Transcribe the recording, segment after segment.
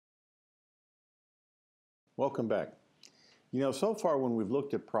Welcome back. So far when we've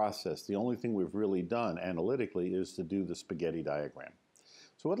looked at process, the only thing we've really done analytically is to do the spaghetti diagram.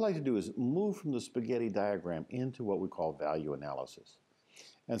 So what I'd like to do is move from the spaghetti diagram into what we call value analysis.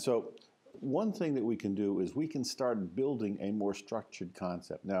 And so one thing that we can do is we can start building a more structured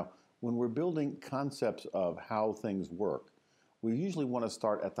concept. Now, when we're building concepts of how things work, we usually want to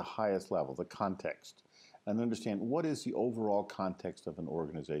start at the highest level, the context, and understand what is the overall context of an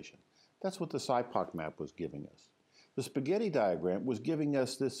organization. That's what the SIPOC map was giving us. The spaghetti diagram was giving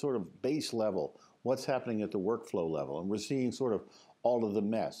us this sort of base level, what's happening at the workflow level, and we're seeing sort of all of the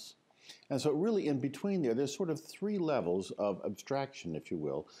mess. And so really in between there's sort of three levels of abstraction, if you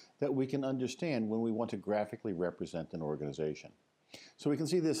will, that we can understand when we want to graphically represent an organization. So we can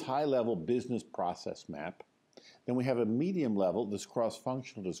see this high-level business process map. Then we have a medium level, this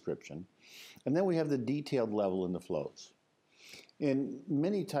cross-functional description, and then we have the detailed level in the flows. In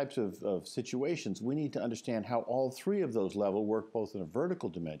many types of situations, we need to understand how all three of those levels work both in a vertical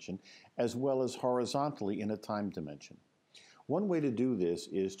dimension as well as horizontally in a time dimension. One way to do this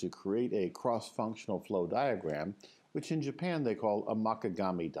is to create a cross-functional flow diagram, which in Japan they call a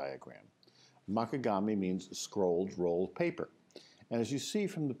Makigami diagram. Makigami means scrolled, rolled paper. And as you see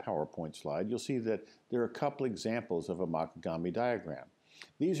from the PowerPoint slide, you'll see that there are a couple examples of a Makigami diagram.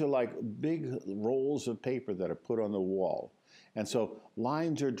 These are like big rolls of paper that are put on the wall. And so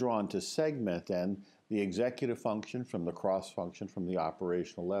lines are drawn to segment then the executive function from the cross function from the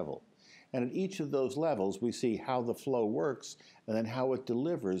operational level. And at each of those levels, we see how the flow works and then how it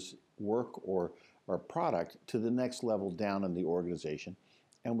delivers work or product to the next level down in the organization.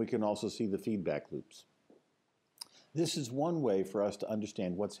 And we can also see the feedback loops. This is one way for us to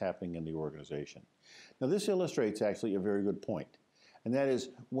understand what's happening in the organization. Now, this illustrates actually a very good point. And that is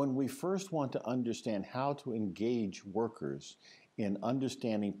when we first want to understand how to engage workers in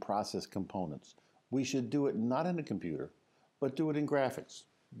understanding process components, we should do it not in a computer, but do it in graphics.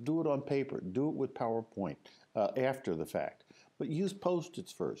 Do it on paper. Do it with PowerPoint after the fact. But use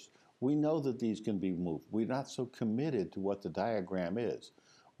Post-its first. We know that these can be moved. We're not so committed to what the diagram is.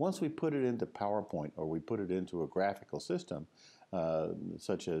 Once we put it into PowerPoint or we put it into a graphical system,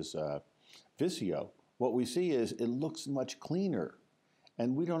 such as Visio, what we see is it looks much cleaner.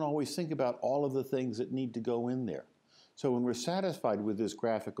 And we don't always think about all of the things that need to go in there. So when we're satisfied with this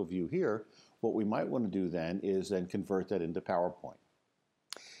graphical view here, what we might want to do then is then convert that into PowerPoint.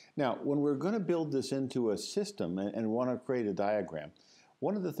 Now, when we're going to build this into a system and want to create a diagram,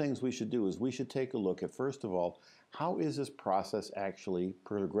 one of the things we should do is we should take a look at, first of all, how is this process actually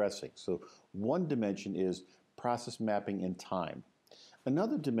progressing? So one dimension is process mapping in time.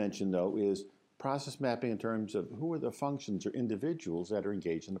 Another dimension, though, is process mapping in terms of who are the functions or individuals that are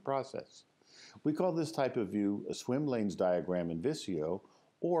engaged in the process. We call this type of view a swim lanes diagram in Visio,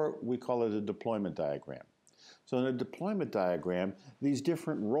 or we call it a deployment diagram. So in a deployment diagram, these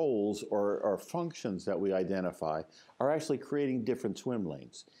different roles or functions that we identify are actually creating different swim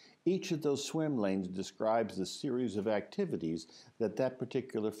lanes. Each of those swim lanes describes the series of activities that that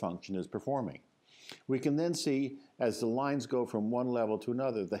particular function is performing. We can then see, as the lines go from one level to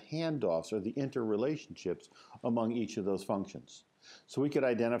another, the handoffs or the interrelationships among each of those functions. So we could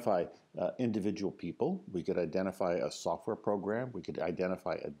identify individual people, we could identify a software program, we could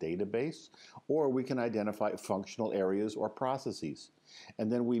identify a database, or we can identify functional areas or processes. And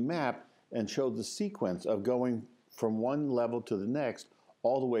then we map and show the sequence of going from one level to the next,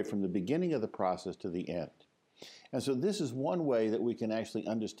 all the way from the beginning of the process to the end. And so this is one way that we can actually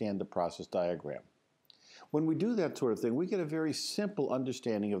understand the process diagram. When we do that sort of thing, we get a very simple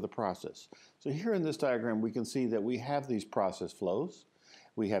understanding of the process. So here in this diagram, we can see that we have these process flows,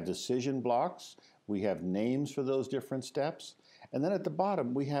 we have decision blocks, we have names for those different steps, and then at the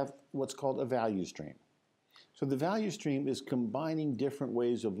bottom, we have what's called a value stream. So the value stream is combining different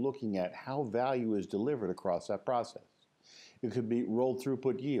ways of looking at how value is delivered across that process. It could be rolled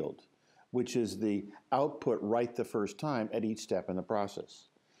throughput yield, which is the output right the first time at each step in the process.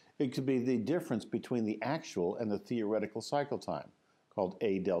 It could be the difference between the actual and the theoretical cycle time, called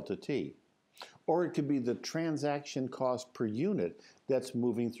A delta T. Or it could be the transaction cost per unit that's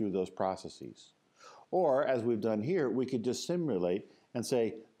moving through those processes. Or, as we've done here, we could just simulate and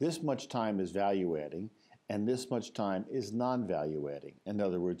say this much time is value adding and this much time is non-value adding. In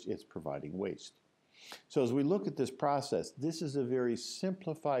other words, it's providing waste. So as we look at this process, this is a very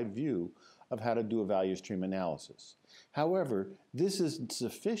simplified view of how to do a value stream analysis. However, this isn't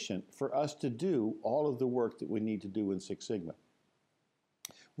sufficient for us to do all of the work that we need to do in Six Sigma.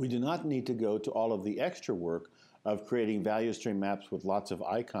 We do not need to go to all of the extra work of creating value stream maps with lots of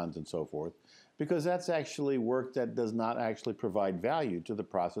icons and so forth, because that's actually work that does not actually provide value to the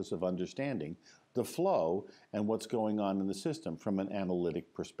process of understanding the flow and what's going on in the system from an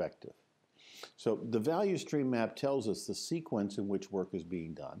analytic perspective. So the value stream map tells us the sequence in which work is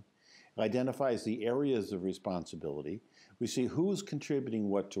being done. It identifies the areas of responsibility. We see who's contributing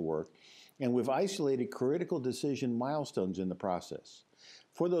what to work, and we've isolated critical decision milestones in the process.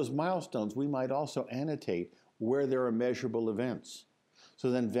 For those milestones, we might also annotate where there are measurable events. So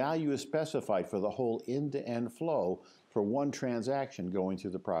then value is specified for the whole end-to-end flow for one transaction going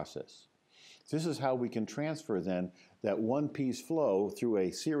through the process. This is how we can transfer then that one-piece flow through a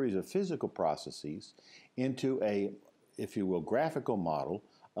series of physical processes into a, if you will, graphical model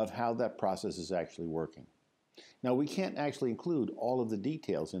of how that process is actually working. Now, we can't actually include all of the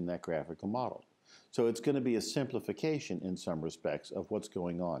details in that graphical model. So it's going to be a simplification in some respects of what's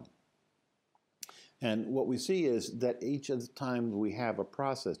going on. And what we see is that each of the time we have a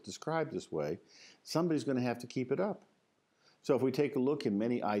process described this way, somebody's going to have to keep it up. So if we take a look in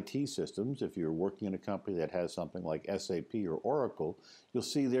many IT systems, if you're working in a company that has something like SAP or Oracle, you'll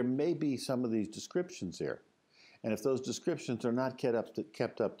see there may be some of these descriptions there. And if those descriptions are not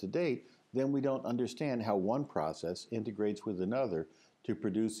kept up to date, then we don't understand how one process integrates with another to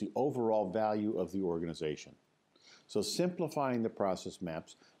produce the overall value of the organization. So simplifying the process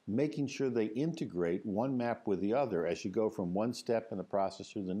maps, making sure they integrate one map with the other as you go from one step in the process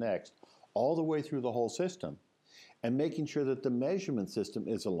to the next, all the way through the whole system, and making sure that the measurement system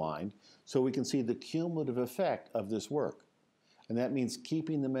is aligned so we can see the cumulative effect of this work. And that means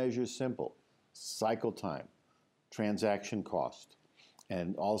keeping the measures simple: cycle time, transaction cost,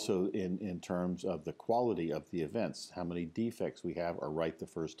 and also in terms of the quality of the events, how many defects we have are right the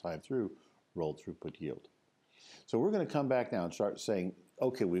first time through, rolled throughput yield. So we're going to come back now and start saying,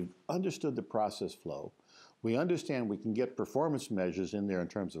 okay, we've understood the process flow. We understand we can get performance measures in there in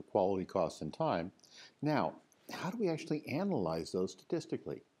terms of quality, cost, and time. Now, how do we actually analyze those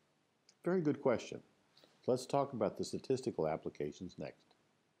statistically? Very good question. Let's talk about the statistical applications next.